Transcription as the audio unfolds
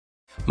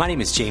My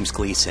name is James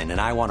Gleason, and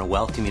I want to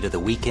welcome you to the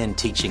weekend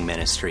teaching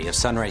ministry of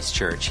Sunrise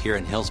Church here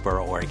in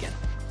Hillsboro, Oregon.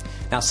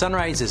 Now,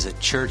 Sunrise is a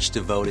church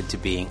devoted to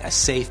being a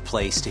safe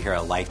place to hear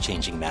a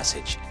life-changing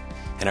message.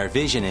 And our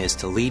vision is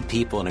to lead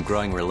people in a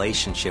growing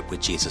relationship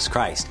with Jesus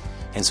Christ.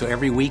 And so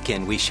every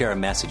weekend we share a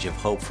message of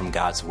hope from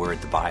God's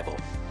Word, the Bible.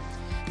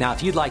 Now,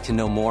 if you'd like to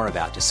know more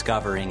about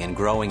discovering and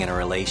growing in a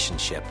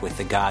relationship with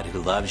the God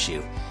who loves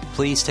you,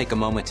 please take a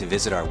moment to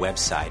visit our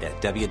website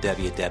at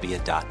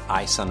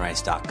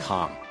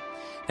www.isunrise.com.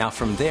 Now,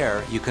 from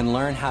there, you can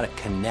learn how to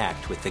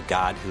connect with the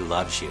God who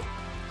loves you.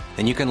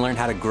 Then you can learn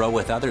how to grow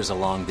with others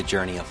along the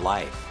journey of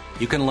life.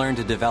 You can learn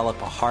to develop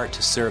a heart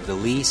to serve the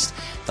least,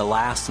 the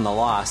last, and the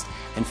lost.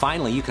 And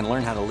finally, you can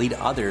learn how to lead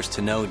others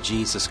to know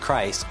Jesus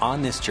Christ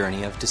on this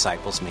journey of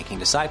disciples making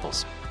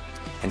disciples.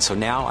 And so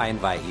now I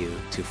invite you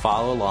to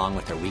follow along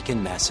with our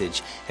weekend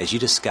message as you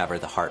discover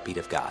the heartbeat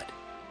of God.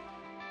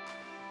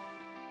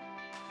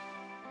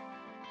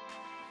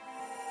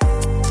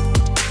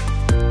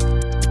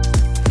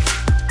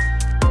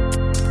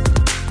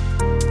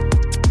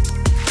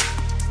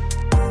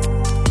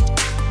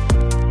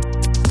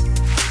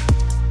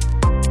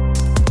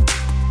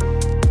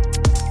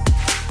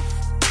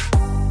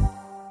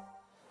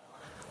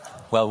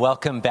 Well,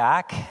 welcome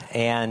back,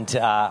 and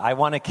I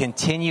want to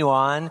continue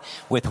on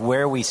with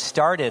where we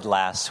started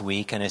last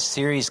week in a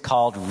series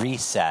called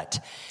Reset.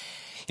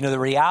 You know, the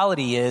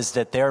reality is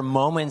that there are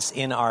moments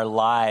in our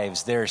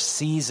lives, there are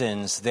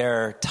seasons,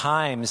 there are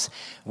times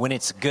when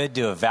it's good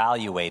to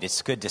evaluate.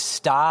 It's good to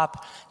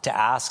stop, to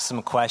ask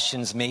some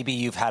questions. Maybe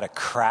you've had a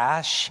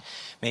crash,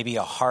 maybe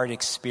a hard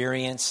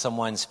experience,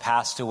 someone's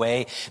passed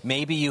away.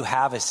 Maybe you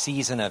have a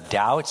season of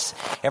doubts.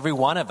 Every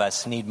one of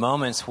us need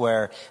moments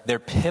where there are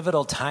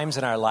pivotal times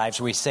in our lives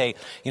where we say,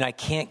 you know, I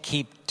can't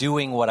keep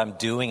doing what I'm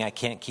doing. I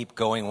can't keep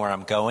going where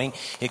I'm going.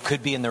 It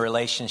could be in the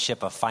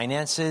relationship of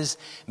finances,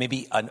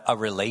 maybe a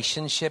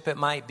relationship it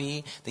might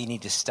be that you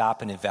need to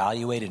stop and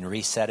evaluate and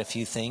reset a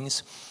few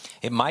things.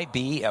 It might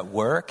be at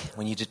work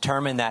when you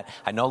determine that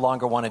I no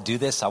longer want to do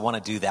this, I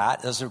want to do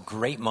that. Those are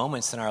great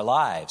moments in our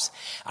lives.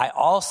 I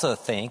also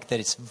think that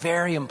it's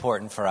very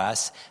important for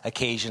us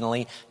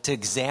occasionally to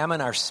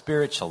examine our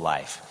spiritual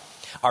life,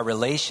 our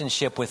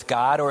relationship with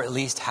God, or at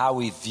least how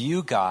we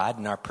view God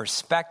and our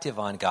perspective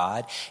on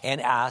God, and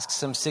ask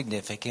some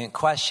significant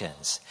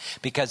questions.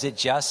 Because it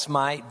just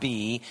might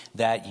be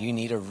that you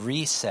need a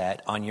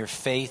reset on your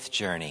faith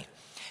journey.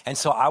 And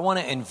so I want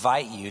to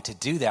invite you to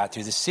do that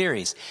through the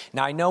series.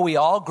 Now, I know we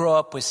all grow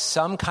up with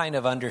some kind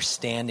of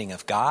understanding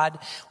of God.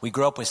 We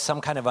grow up with some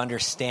kind of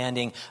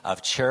understanding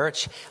of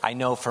church. I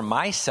know for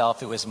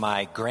myself, it was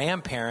my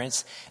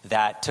grandparents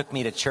that took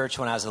me to church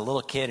when I was a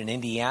little kid in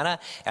Indiana,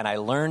 and I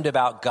learned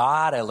about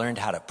God. I learned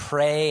how to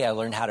pray. I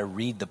learned how to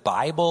read the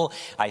Bible.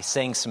 I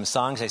sang some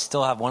songs. I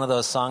still have one of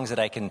those songs that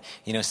I can,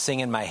 sing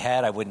in my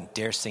head. I wouldn't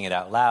dare sing it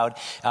out loud.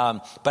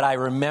 But I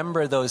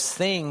remember those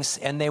things,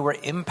 and they were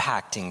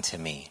impacting to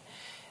me.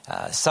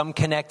 Some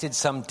connected,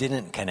 some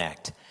didn't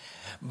connect.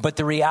 But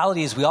the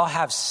reality is we all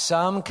have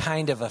some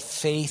kind of a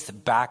faith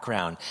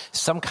background,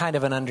 some kind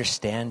of an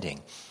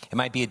understanding. It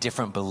might be a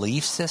different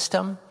belief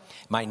system.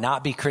 It might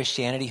not be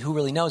Christianity. Who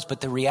really knows?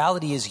 But the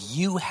reality is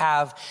you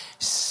have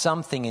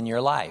something in your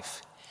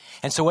life.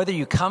 And so whether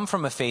you come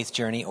from a faith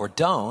journey or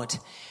don't,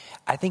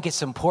 I think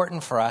it's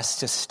important for us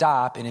to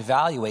stop and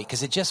evaluate,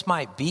 because it just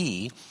might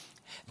be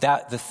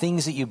that the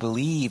things that you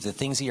believe, the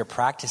things that you're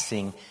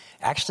practicing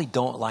actually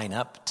don't line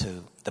up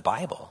to the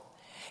Bible.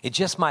 It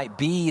just might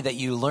be that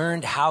you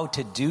learned how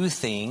to do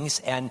things,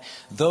 and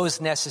those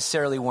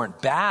necessarily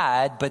weren't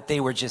bad, but they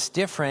were just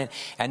different.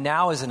 And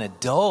now as an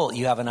adult,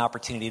 you have an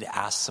opportunity to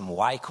ask some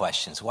why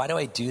questions. Why do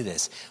I do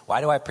this?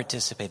 Why do I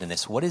participate in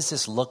this? What does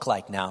this look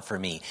like now for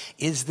me?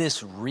 Is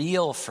this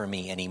real for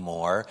me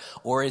anymore?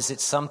 Or is it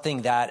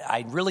something that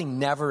I really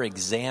never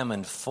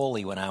examined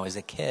fully when I was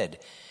a kid?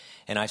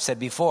 And I've said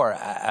before,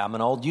 I'm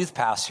an old youth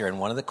pastor, and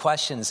one of the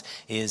questions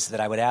is that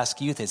I would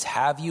ask youth is,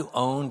 have you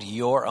owned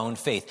your own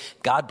faith?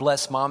 God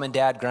bless mom and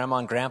dad, grandma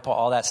and grandpa,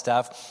 all that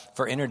stuff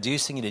for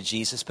introducing you to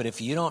Jesus. But if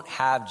you don't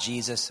have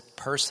Jesus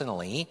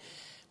personally,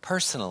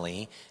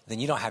 then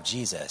you don't have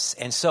Jesus.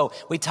 And so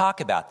we talk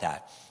about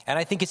that. And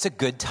I think it's a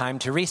good time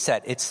to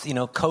reset. It's,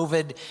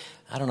 COVID,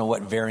 I don't know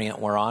what variant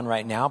we're on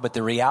right now, but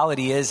the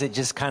reality is it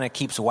just kind of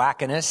keeps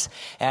whacking us.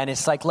 And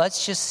it's like,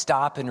 let's just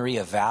stop and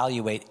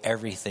reevaluate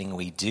everything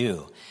we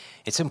do.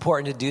 It's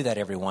important to do that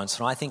every once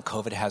in a while. I think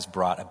COVID has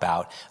brought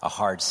about a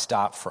hard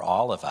stop for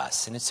all of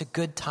us. And it's a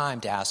good time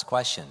to ask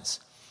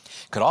questions.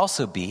 It could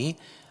also be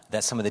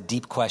that some of the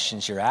deep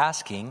questions you're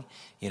asking,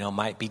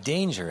 might be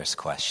dangerous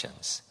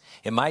questions.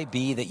 It might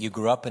be that you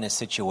grew up in a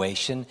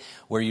situation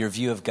where your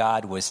view of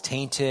God was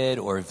tainted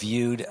or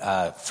viewed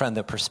from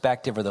the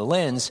perspective or the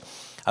lens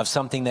of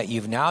something that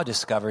you've now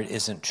discovered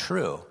isn't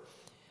true,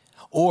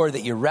 or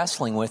that you're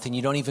wrestling with and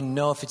you don't even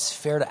know if it's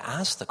fair to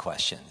ask the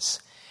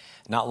questions.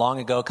 Not long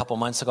ago, a couple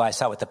months ago, I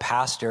sat with the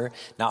pastor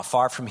not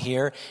far from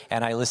here,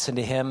 and I listened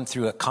to him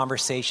through a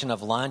conversation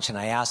of lunch, and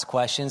I asked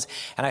questions,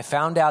 and I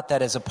found out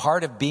that as a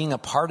part of being a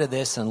part of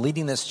this and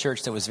leading this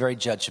church that was very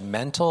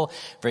judgmental,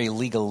 very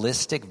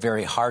legalistic,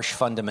 very harsh,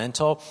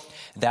 fundamental,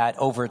 that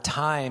over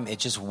time it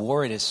just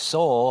wore at his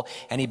soul,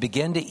 and he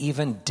began to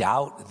even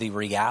doubt the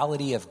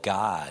reality of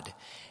God.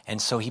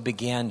 And so he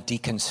began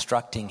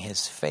deconstructing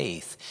his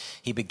faith.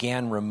 He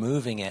began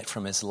removing it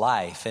from his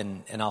life.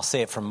 And I'll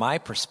say it from my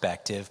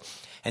perspective,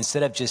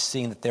 instead of just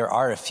seeing that there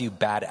are a few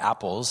bad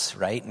apples,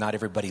 right? Not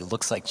everybody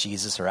looks like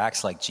Jesus or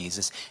acts like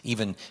Jesus,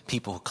 even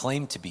people who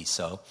claim to be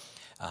so.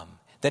 That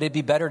it'd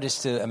be better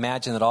just to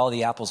imagine that all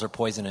the apples are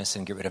poisonous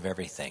and get rid of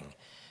everything.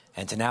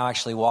 And to now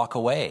actually walk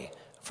away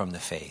from the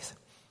faith.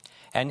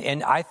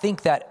 And I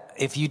think that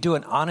if you do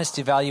an honest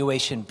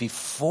evaluation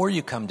before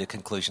you come to a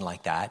conclusion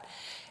like that,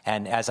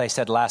 and as I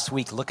said last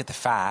week, look at the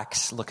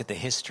facts, look at the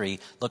history,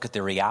 look at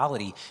the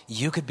reality,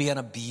 you could be on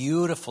a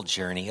beautiful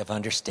journey of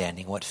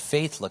understanding what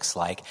faith looks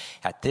like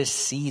at this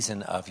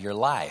season of your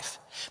life.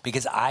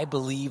 Because I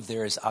believe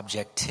there is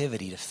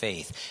objectivity to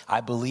faith.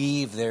 I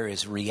believe there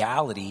is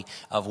reality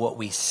of what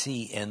we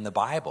see in the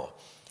Bible.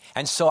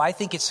 And so I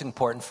think it's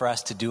important for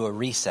us to do a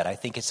reset. I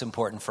think it's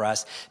important for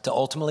us to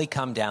ultimately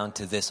come down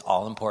to this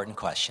all-important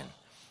question.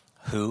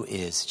 Who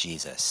is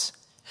Jesus?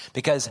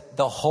 Because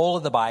the whole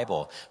of the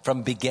Bible,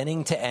 from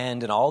beginning to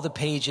end and all the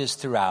pages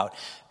throughout,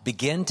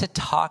 begin to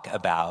talk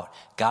about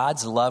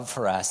God's love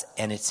for us,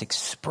 and it's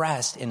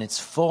expressed in its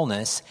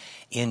fullness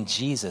in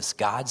Jesus,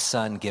 God's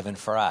Son given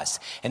for us.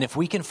 And if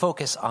we can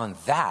focus on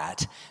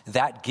that,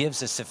 that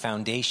gives us a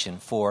foundation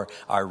for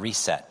our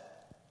reset.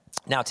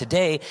 Now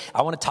today,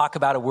 I want to talk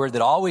about a word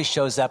that always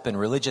shows up in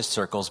religious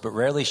circles, but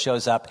rarely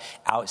shows up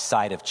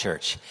outside of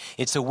church.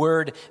 It's a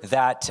word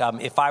that,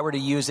 if I were to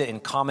use it in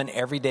common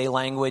everyday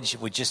language,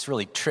 would just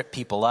really trip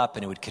people up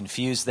and it would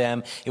confuse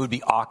them. It would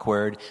be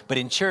awkward. But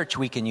in church,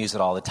 we can use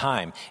it all the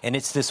time. And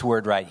it's this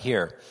word right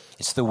here.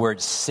 It's the word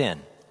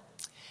sin.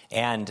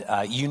 And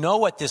you know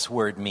what this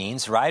word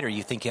means, right? Or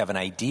you think you have an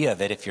idea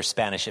of it. If you're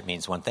Spanish, it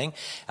means one thing.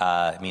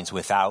 It means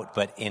without.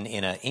 But in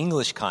an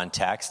English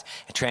context,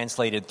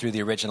 translated through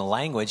the original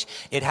language,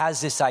 it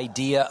has this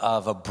idea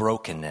of a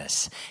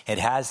brokenness. It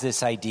has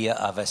this idea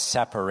of a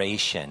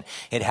separation.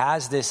 It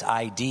has this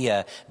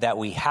idea that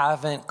we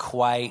haven't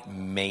quite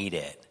made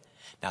it.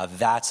 Now,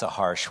 that's a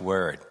harsh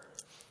word.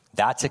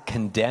 That's a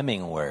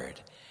condemning word.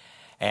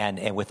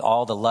 And with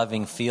all the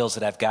loving feels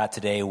that I've got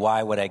today,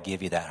 why would I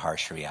give you that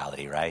harsh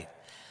reality, right?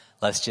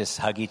 Let's just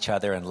hug each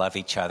other and love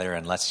each other,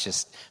 and let's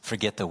just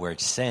forget the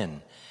word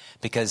sin.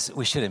 Because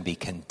we shouldn't be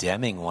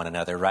condemning one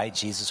another, right?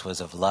 Jesus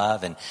was of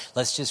love, and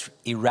let's just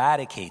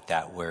eradicate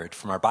that word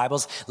from our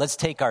Bibles. Let's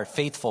take our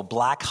faithful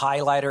black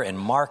highlighter and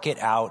mark it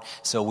out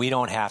so we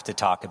don't have to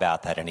talk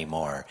about that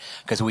anymore.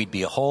 Because we'd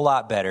be a whole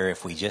lot better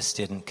if we just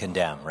didn't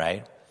condemn,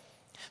 right?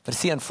 But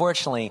see,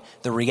 unfortunately,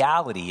 the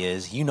reality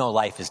is,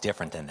 life is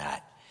different than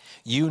that.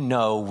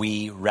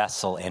 We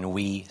wrestle and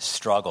we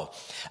struggle.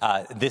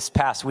 This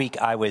past week,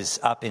 I was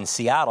up in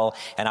Seattle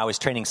and I was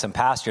training some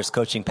pastors,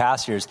 coaching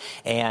pastors.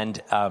 And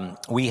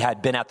we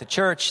had been at the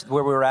church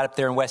where we were at up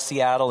there in West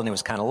Seattle, and it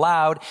was kind of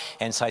loud.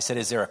 And so I said,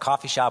 is there a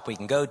coffee shop we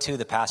can go to?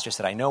 The pastor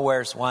said, I know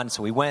where's one.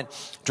 So we went,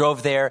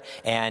 drove there,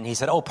 and he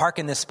said, park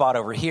in this spot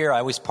over here. I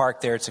always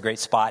park there. It's a great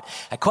spot.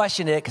 I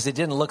questioned it because it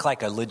didn't look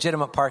like a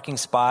legitimate parking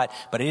spot,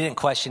 but I didn't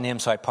question him.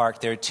 So I parked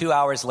there. 2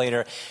 hours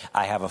later,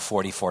 I have a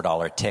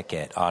 $44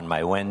 ticket on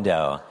my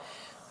window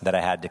that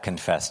I had to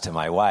confess to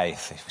my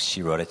wife.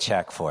 She wrote a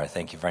check for.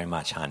 Thank you very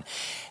much, hon.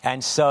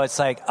 And so it's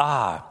like,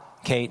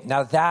 okay,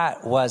 now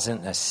that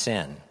wasn't a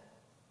sin.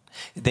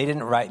 They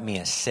didn't write me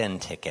a sin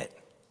ticket,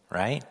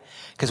 right?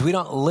 Because we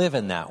don't live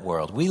in that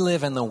world. We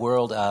live in the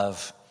world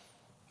of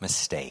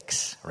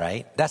mistakes,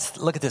 right?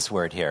 Look at this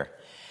word here.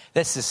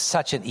 This is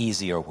such an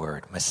easier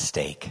word,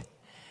 mistake.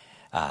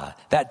 I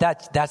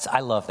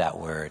love that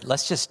word.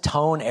 Let's just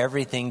tone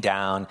everything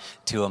down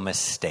to a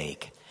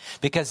mistake.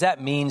 Because that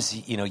means,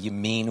 you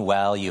mean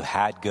well, you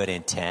had good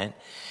intent,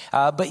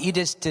 but you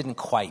just didn't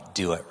quite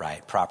do it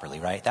right, properly,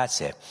 right?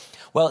 That's it.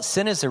 Well,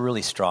 sin is a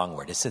really strong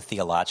word. It's a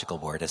theological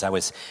word. As I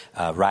was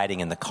riding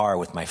in the car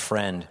with my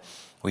friend,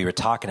 we were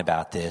talking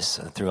about this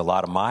through a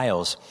lot of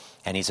miles,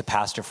 and he's a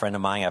pastor friend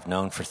of mine I've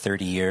known for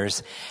 30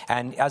 years.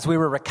 And as we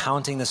were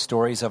recounting the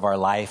stories of our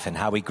life and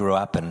how we grew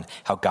up and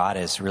how God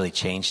has really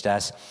changed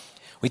us,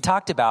 we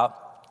talked about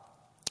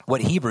what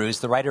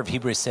the writer of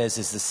Hebrews says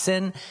is the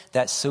sin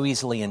that so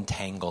easily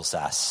entangles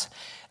us.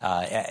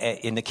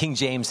 In the King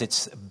James,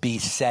 it's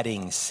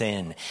besetting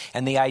sin.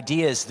 And the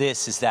idea is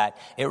that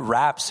it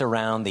wraps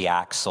around the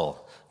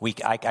axle.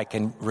 I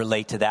can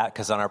relate to that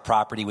because on our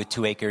property with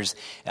 2 acres,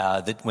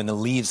 when the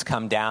leaves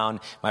come down,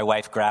 my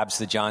wife grabs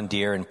the John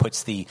Deere and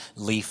puts the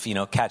leaf,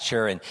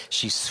 catcher, and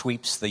she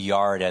sweeps the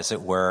yard, as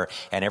it were.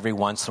 And every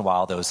once in a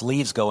while, those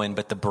leaves go in,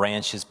 but the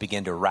branches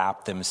begin to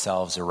wrap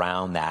themselves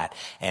around that,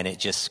 and it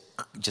just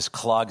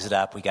clogs it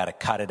up. We got to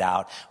cut it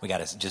out. We got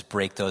to just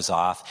break those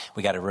off.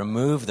 We got to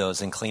remove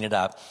those and clean it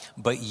up.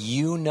 But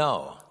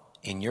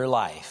in your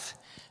life,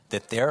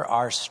 that there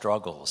are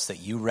struggles that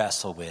you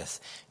wrestle with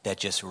that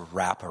just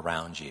wrap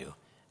around you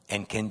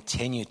and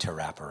continue to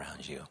wrap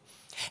around you.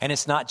 And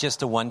it's not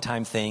just a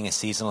one-time thing, a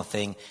seasonal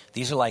thing.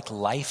 These are like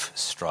life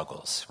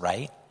struggles,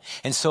 right?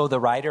 And so the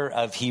writer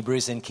of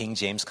Hebrews in King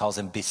James calls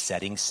them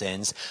besetting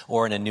sins,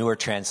 or in a newer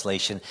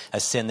translation, a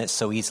sin that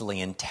so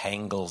easily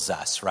entangles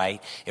us, right?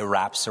 It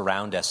wraps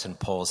around us and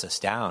pulls us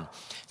down.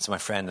 So my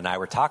friend and I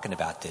were talking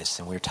about this,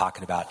 and we were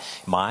talking about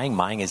mine.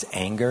 Mine is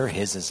anger.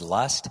 His is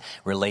lust.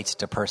 Relates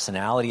to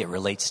personality. It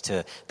relates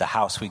to the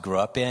house we grew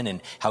up in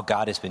and how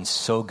God has been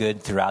so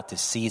good throughout the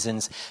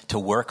seasons to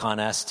work on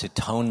us, to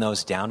tone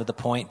those down to the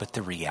point. But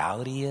the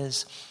reality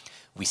is,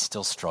 we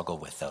still struggle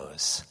with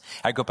those.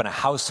 I grew up in a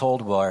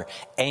household where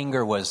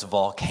anger was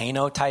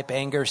volcano-type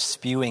anger,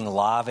 spewing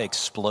lava,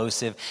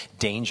 explosive,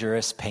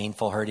 dangerous,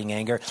 painful, hurting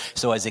anger.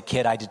 So as a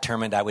kid, I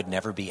determined I would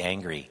never be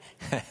angry.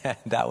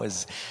 That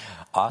was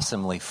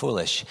awesomely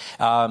foolish.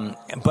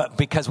 But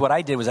because what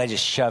I did was I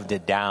just shoved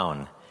it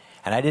down,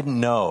 and I didn't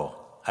know.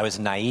 I was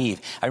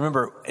naive. I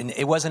remember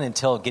it wasn't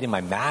until getting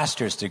my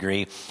master's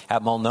degree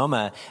at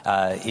Multnomah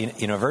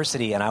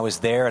University, and I was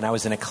there, and I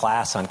was in a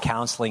class on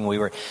counseling. We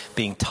were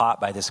being taught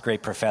by this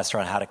great professor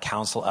on how to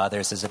counsel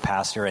others as a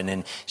pastor, and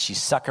then she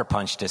sucker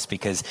punched us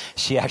because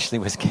she actually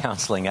was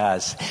counseling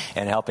us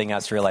and helping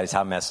us realize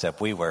how messed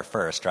up we were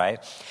first, right?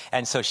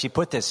 And so she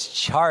put this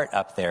chart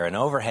up there, an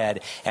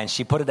overhead, and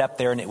she put it up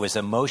there, and it was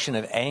emotion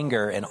of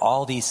anger and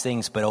all these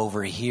things, but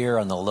over here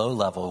on the low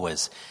level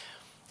was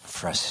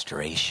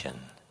frustration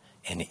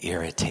and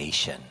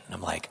irritation. And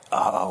I'm like,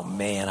 oh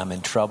man, I'm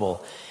in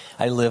trouble.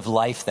 I live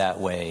life that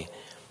way.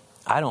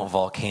 I don't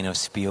volcano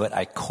spew it.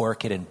 I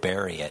cork it and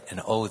bury it. And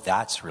oh,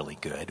 that's really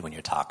good when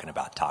you're talking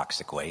about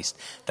toxic waste.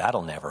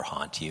 That'll never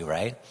haunt you,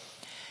 right?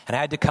 And I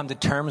had to come to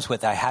terms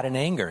with I had an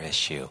anger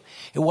issue.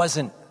 It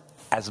wasn't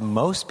as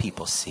most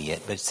people see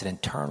it, but it's an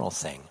internal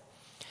thing.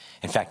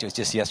 In fact, it was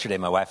just yesterday,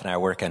 my wife and I are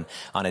working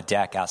on a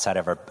deck outside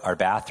of our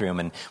bathroom,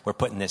 and we're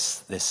putting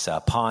this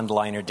pond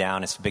liner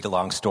down. It's a big,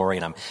 long story,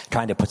 and I'm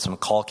trying to put some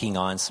caulking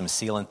on, some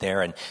sealant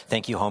there. And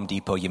thank you, Home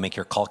Depot. You make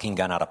your caulking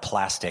gun out of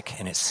plastic,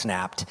 and it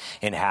snapped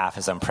in half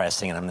as I'm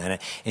pressing.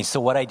 And so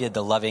what I did,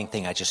 the loving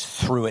thing, I just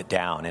threw it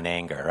down in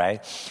anger,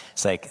 right?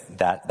 It's like,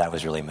 that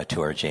was really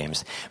mature,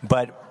 James.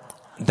 But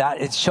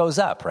that, it shows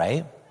up,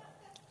 right?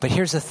 But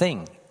here's the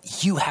thing.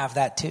 You have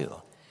that too.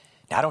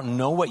 I don't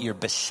know what your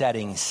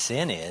besetting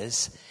sin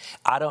is.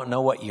 I don't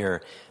know what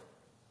your,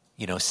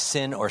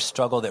 sin or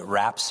struggle that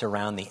wraps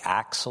around the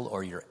axle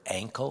or your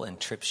ankle and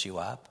trips you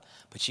up,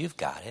 but you've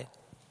got it.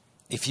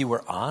 If you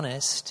were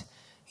honest,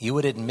 you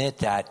would admit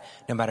that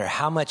no matter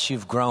how much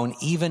you've grown,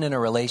 even in a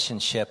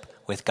relationship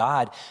with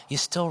God, you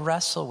still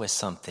wrestle with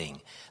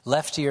something.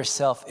 Left to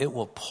yourself, it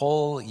will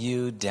pull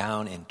you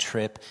down and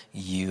trip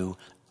you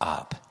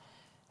up.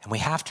 And we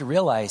have to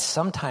realize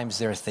sometimes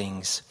there are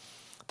things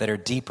that are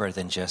deeper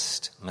than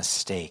just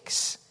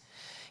mistakes.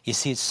 You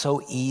see, it's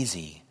so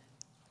easy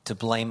to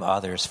blame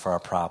others for our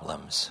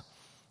problems.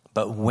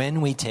 But when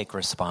we take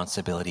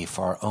responsibility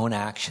for our own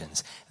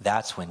actions,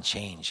 that's when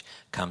change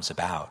comes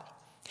about.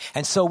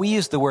 And so we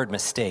use the word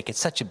mistake. It's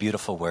such a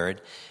beautiful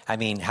word. I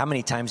mean, how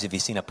many times have you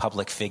seen a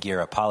public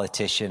figure, a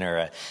politician,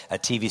 or a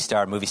TV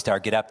star, movie star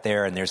get up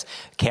there and there's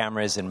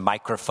cameras and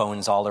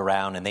microphones all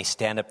around and they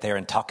stand up there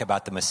and talk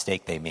about the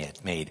mistake they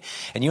made.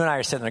 And you and I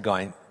are sitting there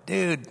going,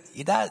 dude,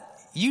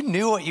 you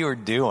knew what you were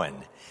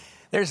doing.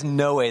 There's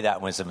no way that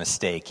was a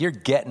mistake. You're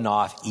getting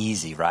off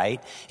easy,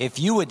 right? If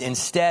you would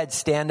instead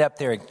stand up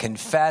there and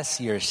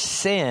confess your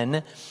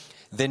sin,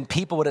 then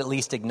people would at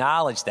least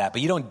acknowledge that.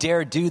 But you don't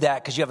dare do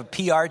that because you have a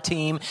PR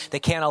team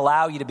that can't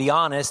allow you to be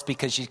honest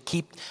because you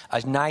keep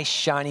a nice,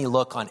 shiny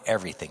look on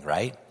everything,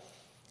 right?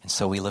 And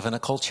so we live in a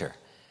culture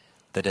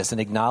that doesn't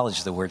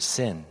acknowledge the word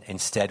sin.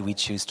 Instead, we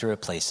choose to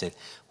replace it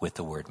with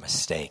the word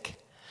mistake.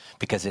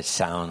 Because it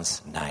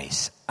sounds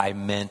nice. I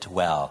meant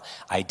well.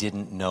 I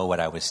didn't know what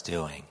I was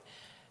doing.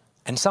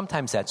 And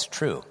sometimes that's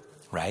true,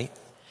 right?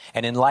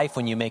 And in life,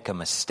 when you make a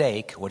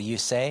mistake, what do you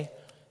say?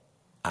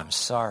 I'm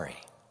sorry.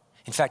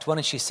 In fact, why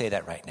don't you say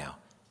that right now?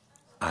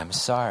 I'm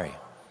sorry.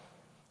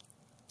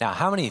 Now,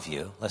 how many of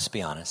you, let's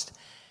be honest,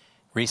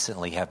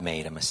 recently have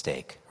made a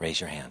mistake? Raise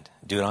your hand.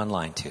 Do it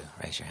online too.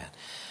 Raise your hand.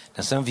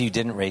 Now, some of you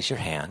didn't raise your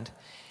hand,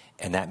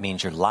 and that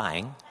means you're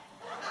lying.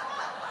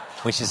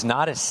 Which is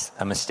not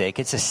a mistake,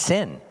 it's a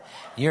sin.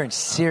 You're in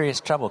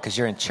serious trouble because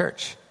you're in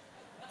church.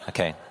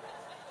 Okay.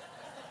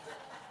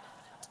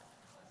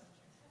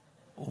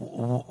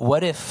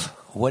 What if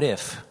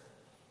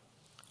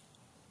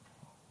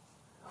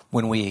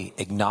when we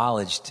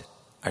acknowledged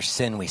our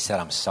sin, we said,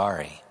 I'm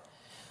sorry.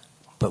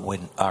 But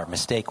when our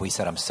mistake, we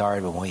said, I'm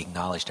sorry. But when we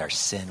acknowledged our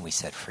sin, we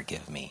said,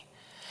 forgive me.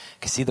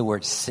 Because see, the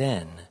word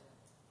sin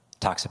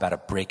talks about a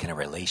break in a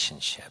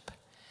relationship.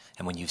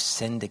 And when you've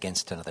sinned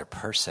against another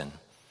person,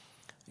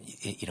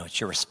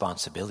 it's your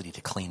responsibility to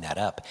clean that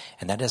up.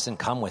 And that doesn't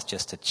come with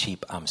just a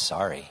cheap, I'm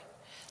sorry.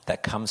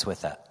 That comes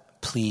with a,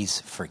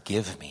 please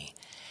forgive me.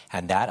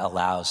 And that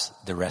allows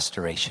the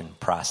restoration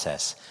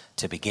process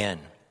to begin.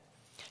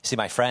 See,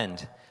 my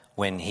friend,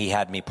 when he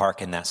had me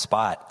park in that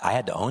spot, I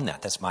had to own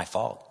that. That's my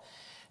fault.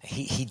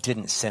 He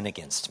didn't sin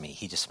against me.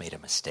 He just made a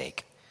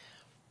mistake.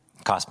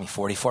 It cost me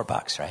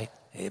 $44, right?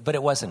 But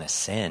it wasn't a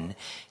sin.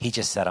 He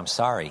just said, I'm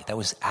sorry. That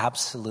was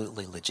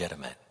absolutely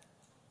legitimate.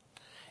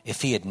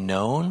 If he had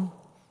known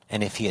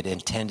and if he had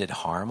intended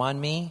harm on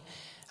me,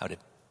 I would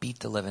have beat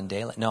the living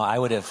daylight. No, I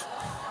would have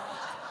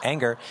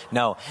anger.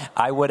 No,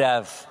 I would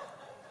have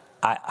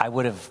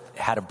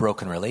had a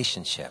broken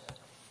relationship.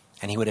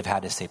 And he would have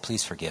had to say,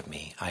 please forgive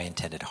me. I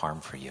intended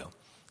harm for you.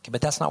 Okay,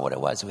 but that's not what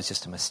it was. It was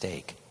just a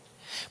mistake.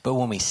 But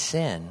when we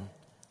sin,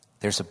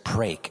 there's a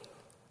break.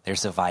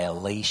 There's a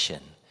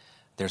violation.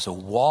 There's a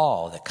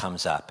wall that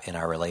comes up in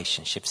our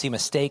relationship. See,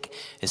 mistake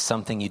is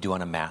something you do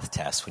on a math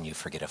test when you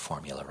forget a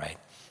formula, right?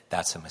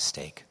 That's a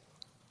mistake.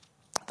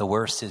 The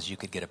worst is you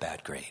could get a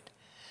bad grade.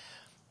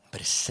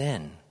 But a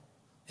sin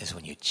is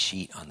when you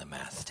cheat on the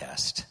math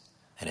test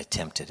and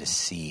attempt to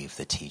deceive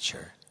the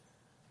teacher.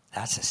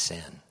 That's a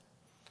sin.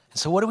 And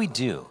so what do we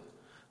do?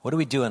 What do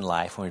we do in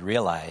life when we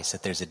realize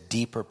that there's a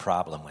deeper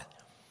problem with?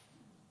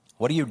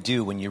 What do you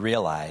do when you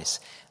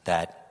realize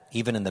that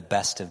even in the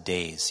best of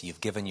days,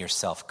 you've given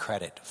yourself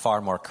credit,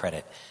 far more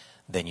credit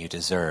than you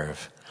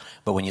deserve?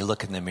 But when you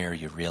look in the mirror,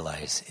 you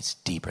realize it's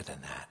deeper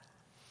than that.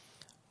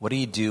 What do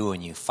you do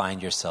when you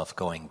find yourself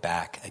going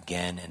back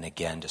again and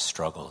again to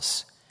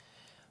struggles?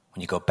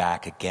 When you go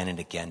back again and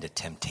again to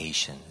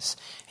temptations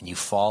and you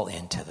fall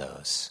into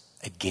those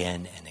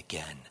again and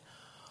again?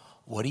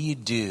 What do you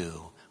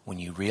do when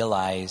you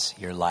realize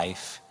your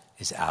life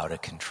is out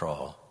of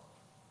control?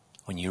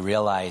 When you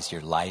realize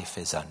your life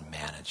is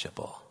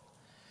unmanageable?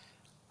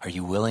 Are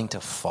you willing to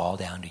fall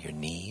down to your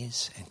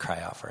knees and cry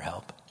out for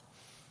help?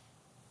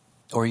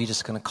 Or are you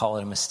just going to call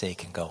it a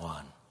mistake and go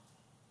on?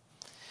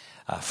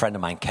 A friend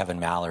of mine, Kevin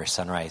Maller,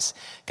 Sunrise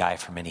guy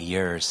for many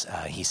years,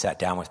 he sat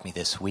down with me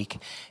this week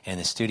in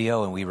the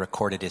studio and we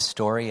recorded his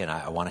story, and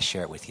I want to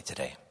share it with you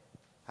today.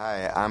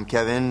 Hi, I'm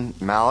Kevin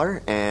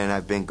Maller, and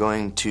I've been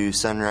going to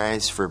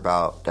Sunrise for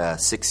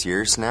about 6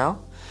 years now.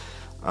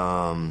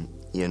 I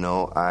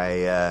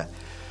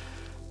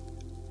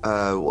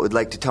would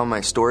like to tell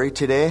my story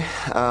today.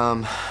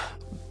 My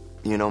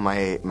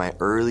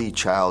early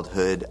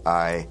childhood,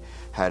 I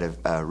had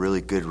a really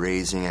good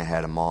raising. I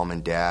had a mom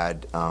and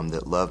dad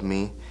that loved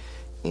me,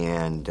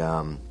 and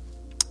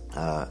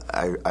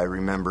I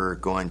remember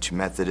going to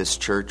Methodist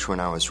church when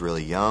I was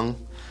really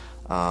young.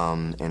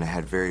 And I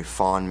had very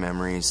fond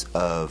memories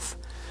of,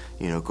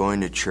 going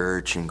to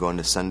church and going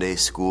to Sunday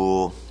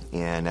school.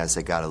 And as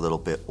I got a little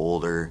bit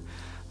older,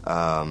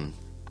 doing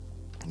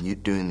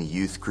the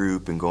youth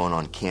group and going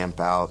on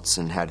campouts,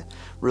 and had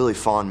really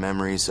fond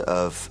memories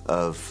of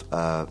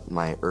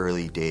my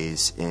early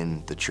days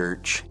in the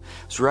church.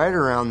 It was right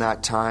around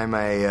that time,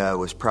 I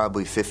was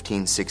probably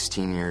 15,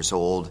 16 years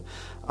old.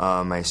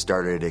 I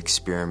started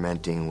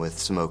experimenting with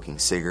smoking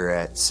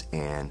cigarettes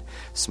and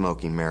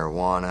smoking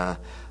marijuana.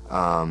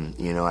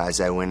 As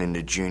I went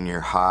into junior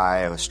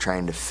high, I was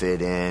trying to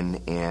fit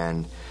in,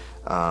 and,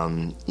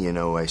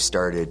 I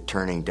started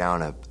turning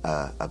down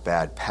a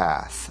bad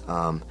path.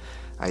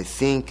 I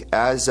think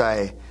as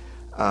I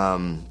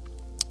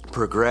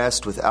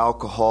progressed with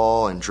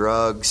alcohol and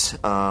drugs,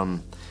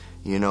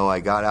 I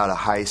got out of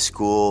high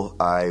school,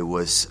 I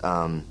was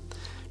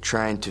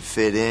trying to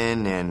fit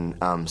in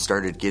and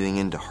started getting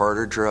into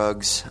harder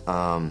drugs,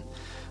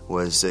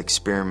 was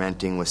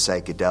experimenting with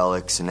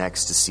psychedelics and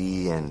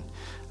ecstasy, and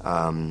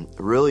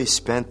really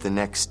spent the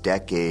next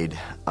decade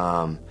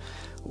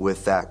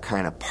with that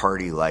kind of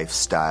party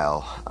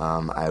lifestyle.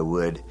 I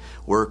would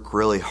work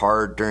really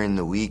hard during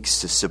the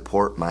weeks to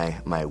support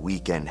my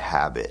weekend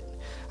habit.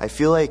 I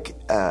feel like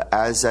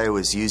as I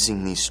was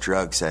using these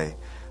drugs, I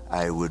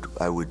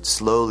would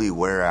slowly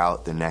wear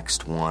out the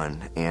next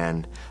one,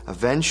 and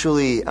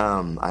eventually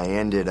I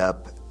ended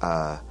up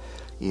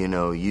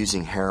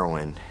using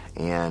heroin,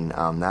 and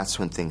that's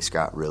when things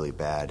got really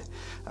bad.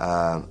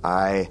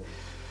 I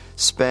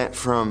spent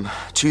from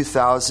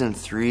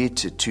 2003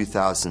 to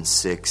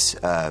 2006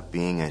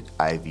 being an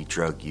IV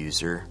drug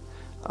user.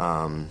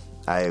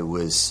 I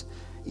was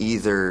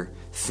either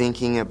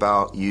thinking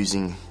about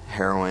using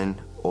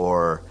heroin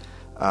or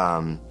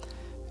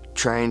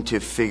trying to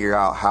figure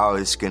out how I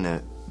was going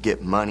to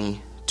get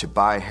money to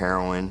buy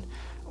heroin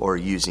or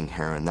using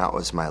heroin. That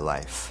was my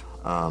life.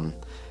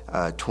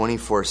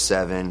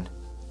 24/7,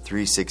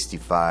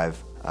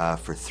 365,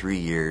 for 3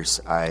 years,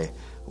 I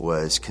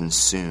was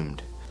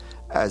consumed.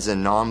 As a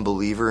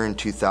non-believer in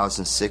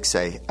 2006,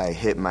 I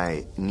hit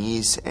my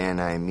knees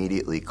and I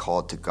immediately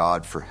called to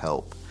God for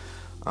help.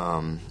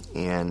 I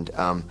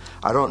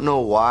don't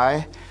know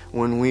why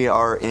when we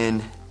are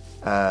in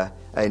a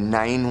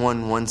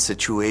 911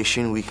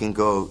 situation, we can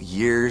go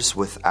years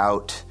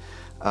without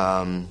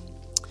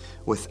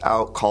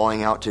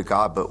calling out to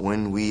God, but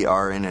when we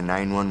are in a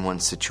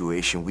 911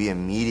 situation, we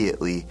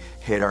immediately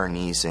hit our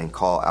knees and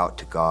call out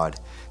to God.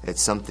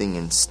 It's something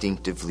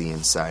instinctively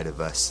inside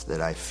of us that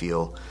I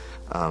feel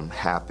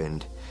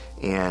happened.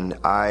 And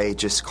I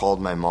just called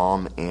my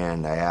mom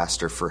and I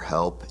asked her for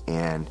help,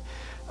 and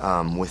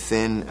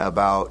within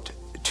about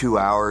 2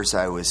 hours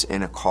I was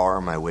in a car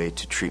on my way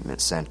to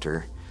treatment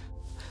center.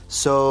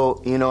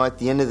 So, at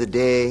the end of the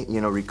day,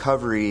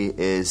 recovery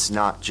is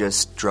not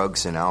just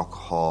drugs and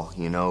alcohol.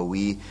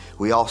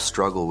 We all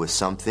struggle with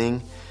something,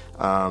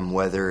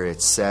 whether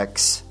it's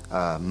sex,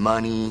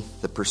 money,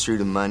 the pursuit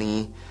of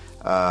money,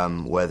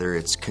 whether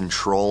it's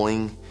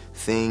controlling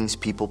things,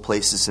 people,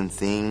 places, and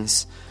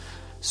things.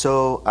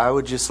 So I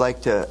would just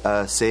like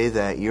to say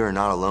that you are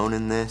not alone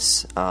in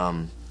this.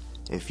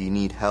 If you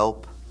need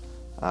help,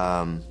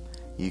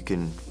 you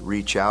can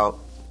reach out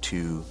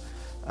to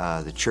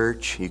the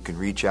church. You can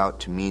reach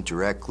out to me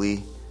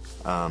directly.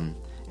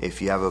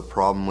 If you have a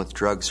problem with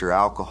drugs or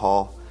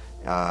alcohol,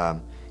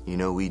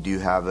 we do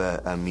have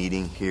a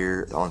meeting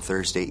here on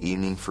Thursday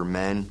evening for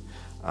men,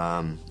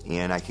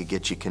 and I could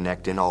get you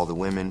connected, all the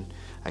women.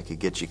 I could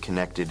get you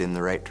connected in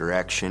the right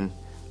direction,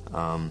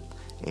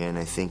 and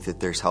I think that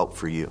there's help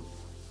for you.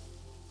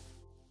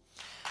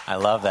 I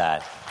love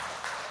that.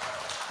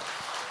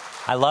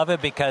 I love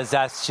it because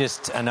that's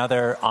just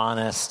another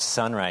honest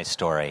Sunrise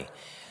story,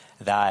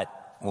 that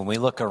when we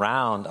look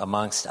around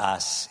amongst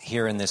us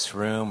here in this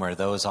room or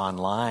those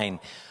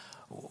online,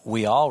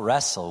 we all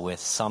wrestle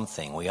with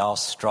something. We all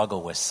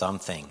struggle with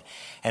something.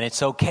 And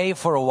it's okay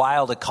for a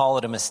while to call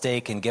it a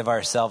mistake and give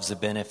ourselves the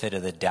benefit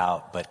of the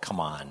doubt, but come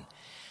on.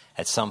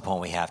 At some point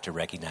we have to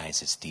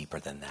recognize it's deeper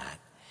than that.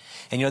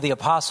 And the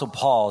Apostle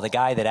Paul, the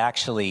guy that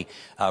actually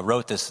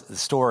wrote the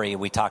story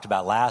we talked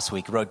about last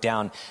week, wrote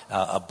down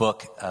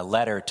a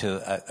letter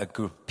to a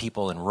group of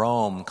people in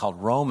Rome called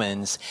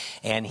Romans,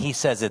 and he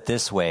says it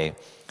this way: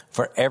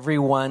 "For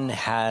everyone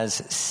has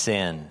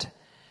sinned.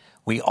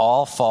 We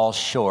all fall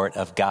short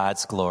of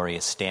God's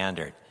glorious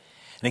standard."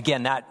 And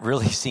again, that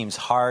really seems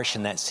harsh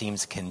and that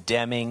seems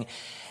condemning.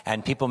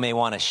 And people may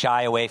want to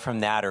shy away from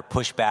that or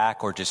push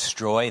back or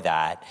destroy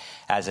that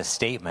as a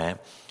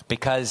statement.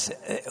 Because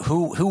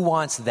who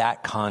wants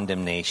that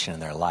condemnation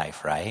in their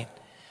life, right?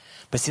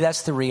 But see,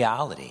 that's the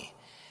reality.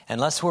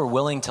 Unless we're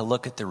willing to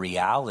look at the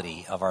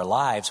reality of our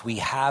lives, we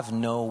have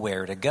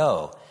nowhere to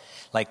go.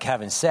 Like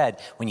Kevin said,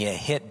 when you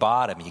hit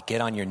bottom, you get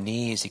on your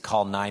knees, you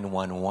call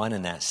 911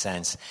 in that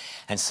sense,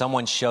 and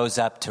someone shows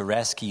up to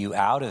rescue you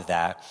out of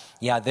that.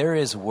 Yeah, there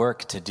is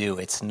work to do.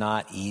 It's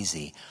not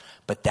easy.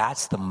 But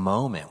that's the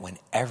moment when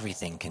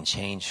everything can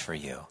change for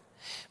you.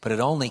 But it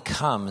only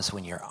comes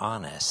when you're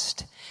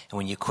honest. And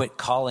when you quit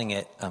calling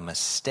it a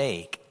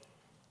mistake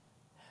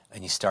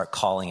and you start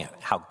calling it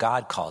how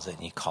God calls it,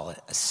 and you call it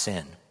a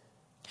sin.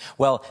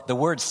 Well, the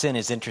word sin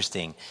is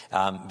interesting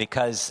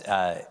because,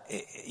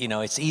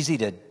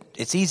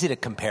 it's easy to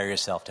compare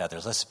yourself to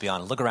others. Let's be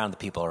honest. Look around the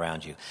people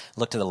around you.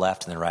 Look to the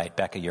left and the right.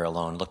 Becca, you're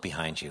alone. Look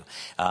behind you.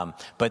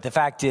 But the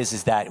fact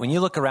is that when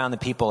you look around the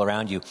people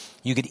around you,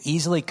 you could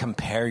easily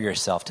compare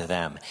yourself to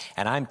them.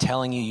 And I'm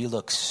telling you, you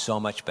look so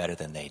much better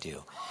than they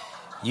do.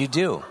 You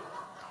do.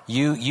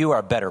 You are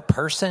a better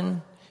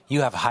person.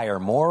 You have higher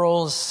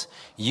morals.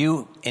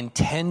 You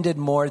intended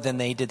more than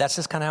they did. That's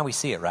just kind of how we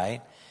see it,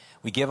 right?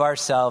 We give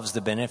ourselves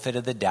the benefit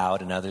of the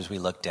doubt, and others we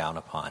look down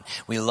upon.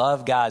 We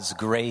love God's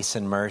grace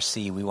and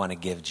mercy. We want to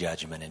give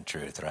judgment and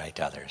truth, right,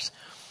 to others.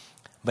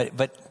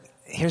 But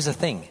here's the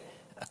thing.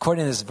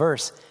 According to this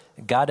verse,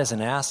 God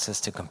doesn't ask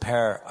us to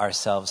compare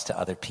ourselves to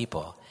other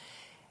people.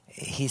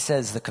 He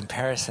says the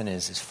comparison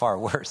is far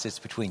worse. It's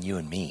between you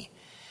and me.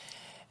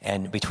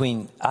 And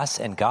between us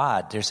and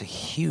God, there's a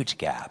huge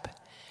gap.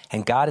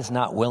 And God is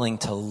not willing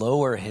to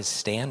lower his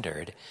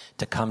standard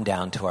to come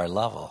down to our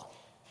level.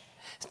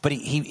 But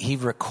he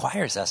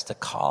requires us to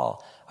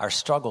call our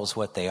struggles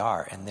what they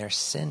are, and they're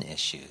sin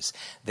issues.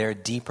 They're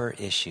deeper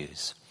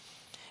issues.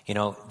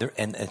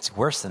 And it's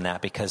worse than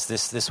that, because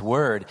this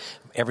word,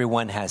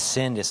 everyone has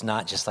sinned, is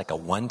not just like a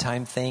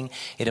one-time thing.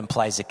 It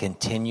implies a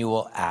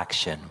continual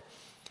action.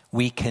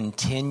 We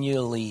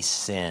continually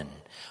sin.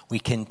 We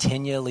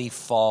continually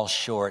fall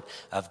short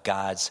of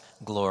God's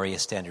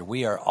glorious standard.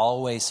 We are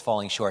always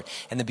falling short.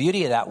 And the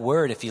beauty of that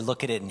word, if you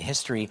look at it in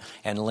history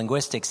and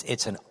linguistics,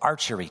 it's an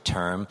archery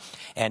term.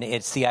 And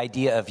it's the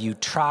idea of you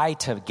try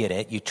to get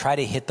it, you try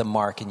to hit the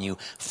mark, and you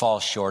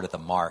fall short of the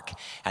mark.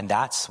 And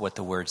that's what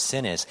the word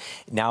sin is.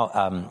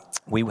 Now,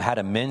 we had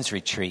a men's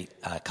retreat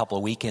a couple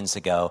of weekends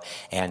ago.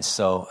 And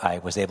so I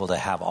was able to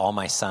have all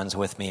my sons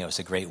with me. It was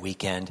a great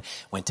weekend.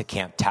 Went to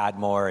Camp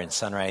Tadmor and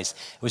Sunrise.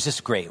 It was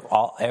just great.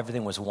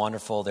 Everything was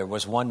wonderful. There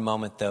was one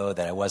moment, though,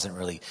 that I wasn't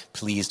really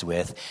pleased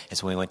with.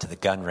 It's when we went to the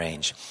gun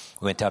range.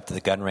 We went up to the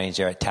gun range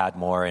there at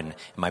Tadmor, and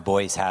my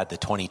boys had the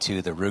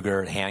 .22, the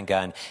Ruger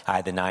handgun. I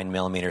had the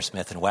 9mm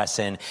Smith &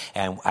 Wesson,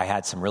 and I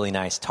had some really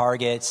nice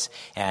targets,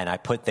 and I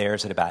put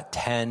theirs at about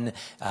 10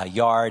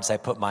 yards. I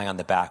put mine on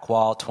the back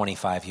wall,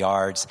 25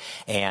 yards,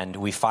 and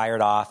we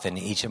fired off, and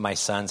each of my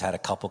sons had a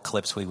couple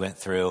clips we went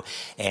through,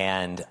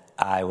 and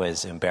I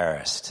was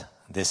embarrassed.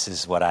 This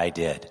is what I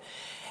did.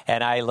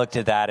 And I looked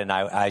at that, and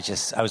I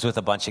was with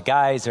a bunch of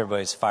guys.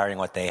 Everybody was firing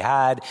what they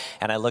had.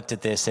 And I looked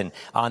at this, and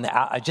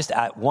just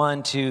at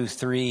 1, 2,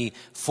 3,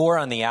 4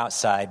 on the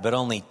outside, but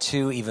only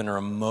 2 even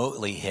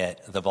remotely hit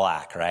the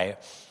black, right?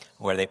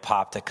 Where they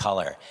popped a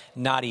color.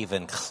 Not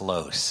even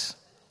close.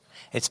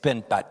 It's been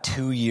about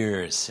 2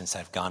 years since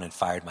I've gone and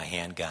fired my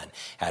handgun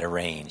at a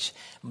range.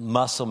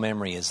 Muscle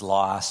memory is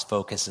lost.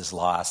 Focus is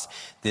lost.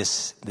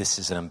 This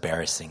is an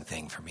embarrassing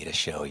thing for me to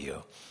show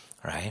you,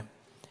 right?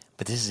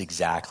 But this is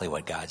exactly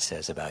what God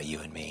says about you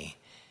and me.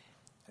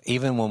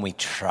 Even when we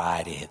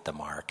try to hit the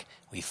mark,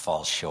 we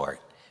fall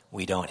short.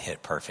 We don't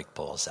hit perfect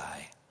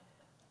bullseye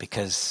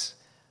because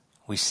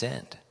we've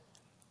sinned.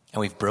 And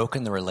we've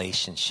broken the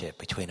relationship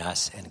between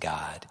us and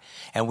God.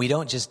 And we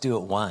don't just do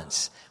it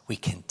once. We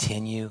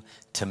continue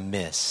to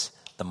miss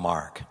the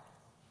mark.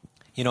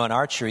 You know, in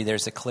archery,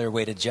 there's a clear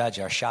way to judge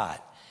our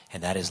shot,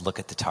 and that is look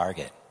at the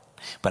target.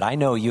 But I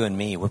know you and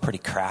me, we're pretty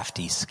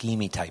crafty,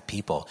 schemy type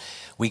people.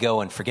 We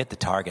go and forget the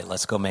target.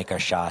 Let's go make our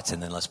shots,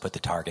 and then let's put the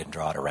target and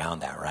draw it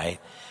around that,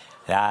 right?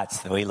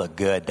 We look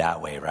good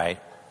that way, right?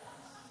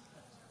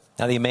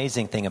 Now, the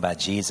amazing thing about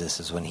Jesus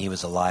is when he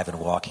was alive and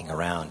walking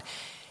around,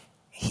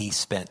 he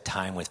spent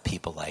time with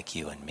people like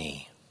you and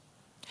me.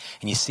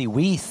 And you see,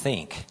 we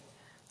think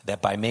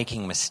that by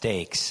making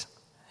mistakes,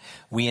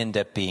 we end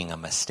up being a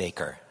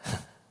mistaker.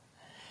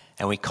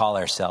 And we call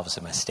ourselves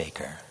a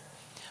mistaker.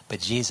 But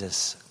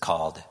Jesus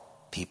called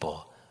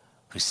people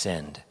who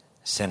sinned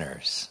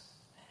sinners.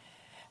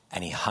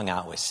 And he hung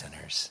out with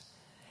sinners.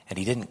 And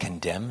he didn't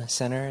condemn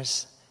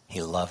sinners.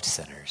 He loved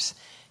sinners.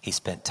 He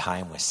spent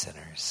time with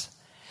sinners.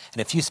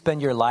 And if you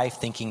spend your life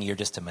thinking you're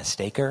just a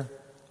mistaker,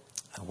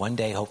 one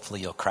day, hopefully,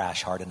 you'll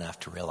crash hard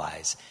enough to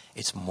realize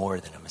it's more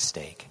than a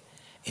mistake.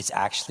 It's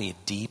actually a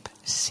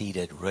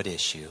deep-seated root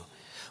issue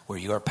where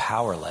you are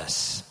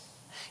powerless,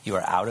 you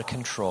are out of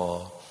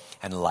control,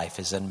 and life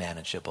is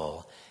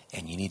unmanageable,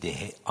 and you need to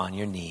hit on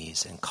your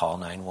knees and call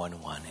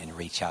 911 and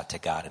reach out to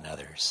God and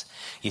others.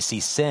 You see,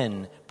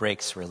 sin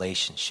breaks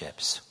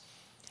relationships.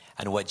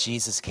 And what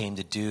Jesus came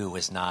to do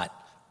was not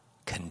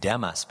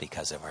condemn us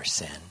because of our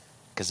sin,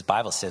 because the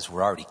Bible says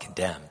we're already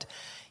condemned.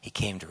 He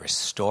came to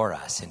restore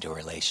us into a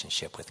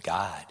relationship with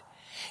God.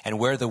 And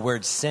where the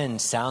word sin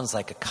sounds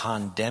like a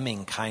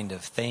condemning kind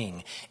of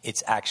thing,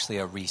 it's actually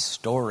a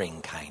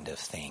restoring kind of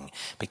thing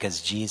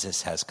because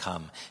Jesus has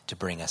come to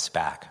bring us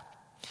back.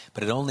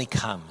 But it only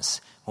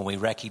comes when we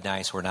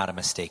recognize we're not a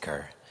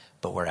mistaker,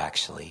 but we're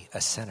actually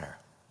a sinner.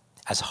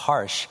 As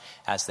harsh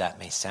as that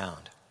may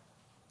sound.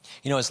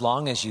 You know, as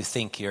long as you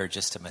think you're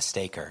just a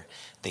mistaker,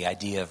 the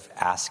idea of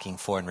asking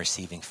for and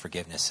receiving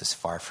forgiveness is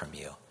far from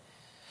you.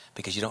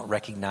 Because you don't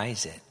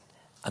recognize it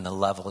on the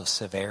level of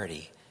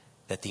severity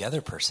that the other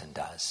person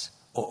does,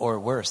 or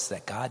worse,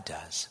 that God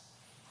does.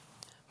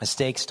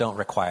 Mistakes don't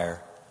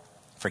require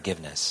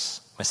forgiveness.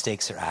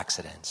 Mistakes are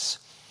accidents.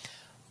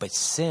 But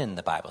sin,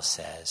 the Bible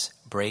says,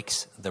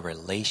 breaks the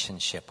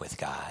relationship with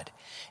God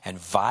and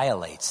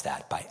violates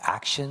that by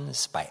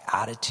actions, by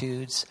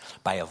attitudes,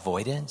 by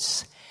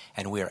avoidance,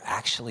 and we are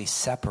actually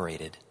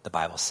separated, the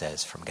Bible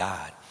says, from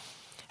God.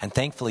 And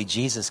thankfully,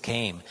 Jesus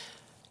came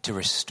to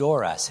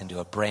restore us into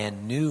a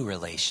brand new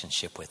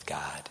relationship with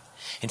God.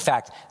 In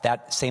fact,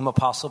 that same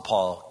Apostle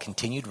Paul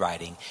continued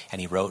writing,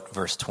 and he wrote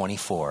verse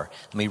 24.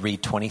 Let me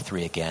read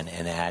 23 again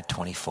and add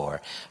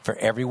 24. For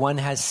everyone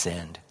has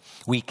sinned.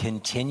 We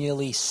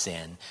continually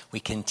sin. We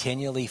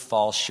continually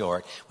fall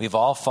short. We've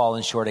all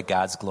fallen short of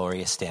God's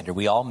glorious standard.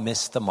 We all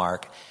miss the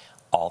mark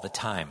all the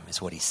time,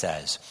 is what he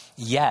says.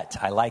 Yet,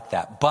 I like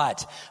that.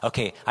 But,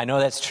 okay, I know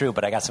that's true,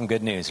 but I got some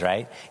good news,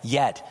 right?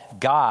 Yet,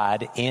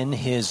 God, in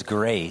his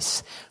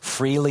grace,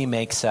 freely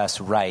makes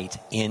us right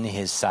in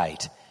his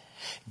sight.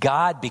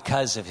 God,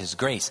 because of his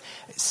grace,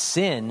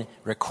 sin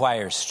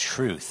requires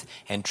truth,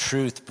 and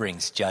truth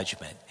brings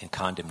judgment and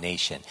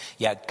condemnation.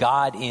 Yet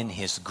God, in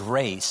his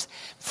grace,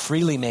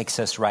 freely makes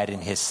us right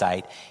in his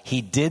sight.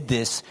 He did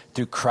this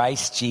through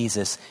Christ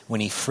Jesus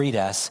when he freed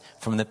us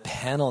from the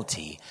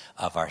penalty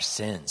of our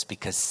sins,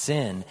 because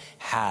sin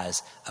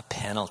has a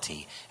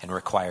penalty and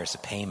requires a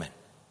payment.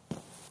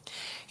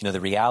 You know,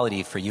 the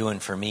reality for you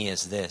and for me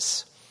is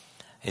this,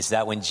 is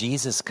that when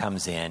Jesus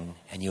comes in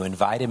and you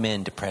invite him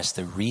in to press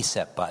the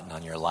reset button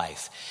on your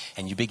life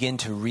and you begin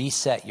to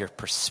reset your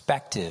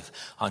perspective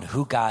on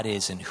who God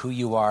is and who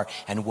you are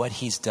and what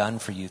he's done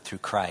for you through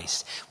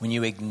Christ, when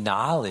you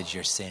acknowledge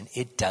your sin,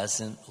 it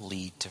doesn't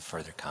lead to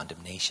further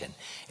condemnation.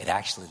 It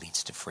actually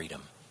leads to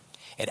freedom.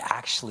 It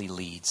actually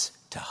leads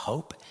to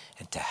hope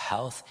and to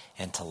health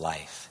and to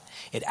life.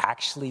 It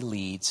actually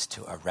leads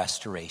to a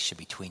restoration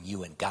between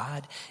you and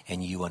God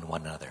and you and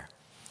one another.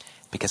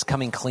 Because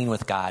coming clean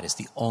with God is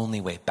the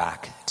only way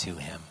back to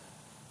him.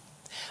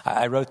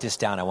 I wrote this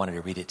down. I wanted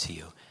to read it to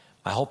you.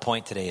 My whole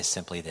point today is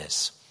simply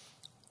this.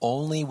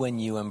 Only when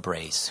you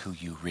embrace who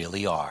you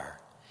really are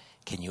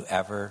can you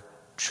ever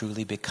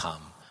truly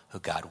become who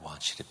God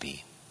wants you to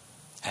be.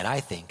 And I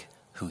think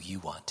who you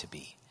want to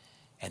be.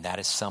 And that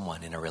is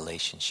someone in a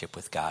relationship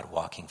with God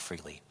walking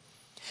freely.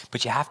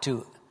 But you have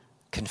to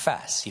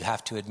confess. You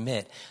have to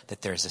admit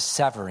that there's a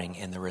severing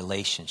in the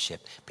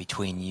relationship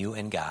between you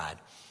and God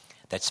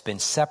that's been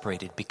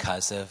separated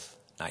because of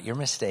not your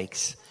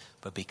mistakes,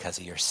 but because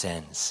of your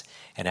sins.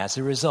 And as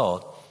a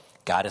result,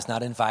 God is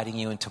not inviting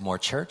you into more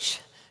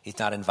church. He's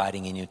not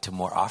inviting you into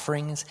more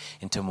offerings,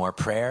 into more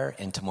prayer,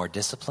 into more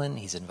discipline.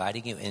 He's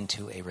inviting you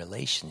into a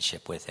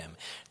relationship with him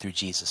through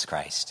Jesus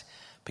Christ,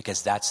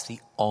 because that's the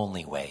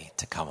only way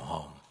to come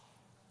home,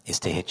 is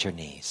to hit your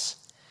knees.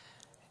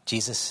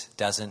 Jesus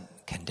doesn't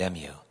condemn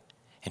you.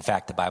 In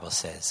fact, the Bible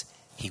says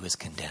he was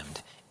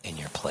condemned in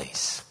your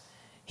place.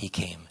 He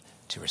came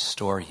to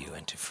restore you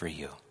and to free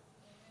you.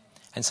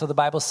 And so the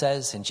Bible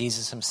says, and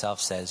Jesus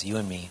himself says, you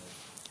and me,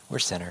 we're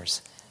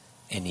sinners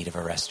in need of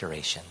a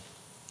restoration,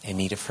 in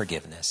need of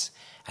forgiveness.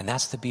 And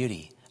that's the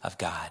beauty of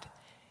God.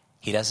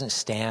 He doesn't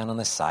stand on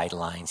the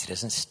sidelines. He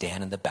doesn't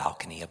stand in the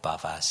balcony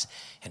above us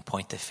and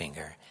point the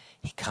finger.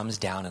 He comes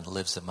down and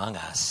lives among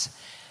us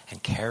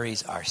and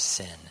carries our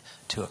sin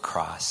to a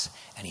cross.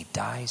 And he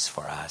dies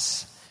for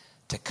us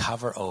to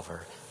cover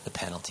over the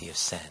penalty of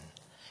sin.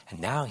 And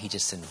now he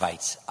just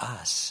invites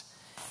us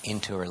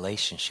into a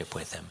relationship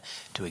with him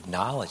to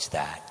acknowledge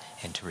that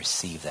and to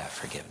receive that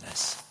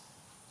forgiveness.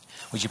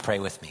 Would you pray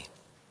with me?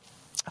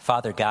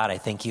 Father God, I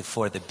thank you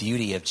for the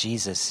beauty of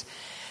Jesus,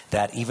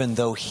 that even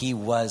though he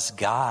was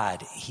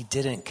God, he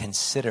didn't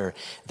consider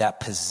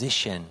that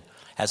position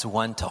as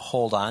one to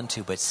hold on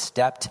to, but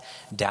stepped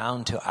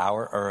down to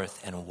our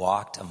earth and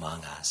walked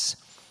among us.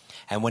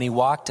 And when he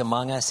walked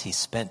among us, he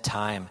spent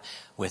time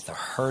with the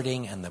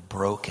hurting and the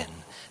broken,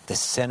 the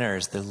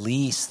sinners, the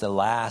least, the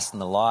last,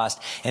 and the lost.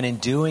 And in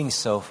doing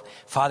so,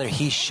 Father,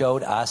 he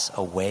showed us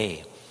a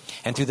way.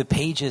 And through the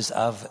pages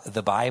of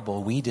the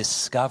Bible, we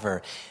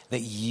discover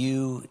that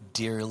you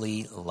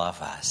dearly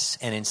love us.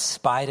 And in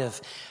spite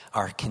of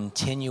our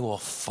continual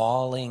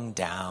falling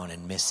down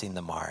and missing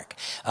the mark,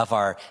 of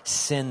our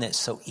sin that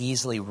so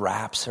easily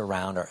wraps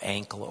around our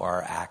ankle or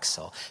our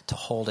axle to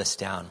hold us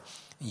down,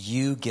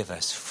 you give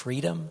us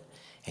freedom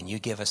and you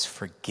give us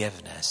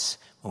forgiveness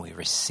when we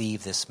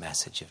receive this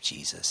message of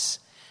Jesus.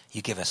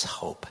 You give us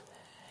hope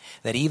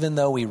that even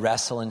though we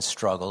wrestle and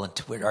struggle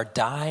into our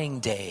dying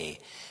day,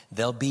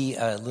 there'll be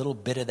a little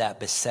bit of that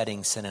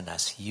besetting sin in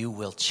us. You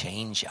will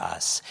change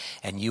us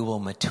and you will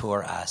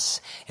mature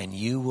us and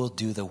you will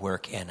do the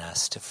work in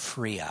us to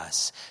free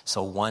us.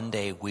 So one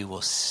day we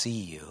will see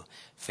you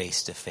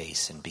face to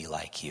face and be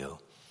like you.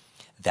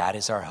 That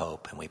is our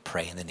hope, and we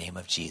pray in the name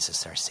of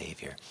Jesus, our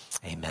Savior.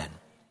 Amen.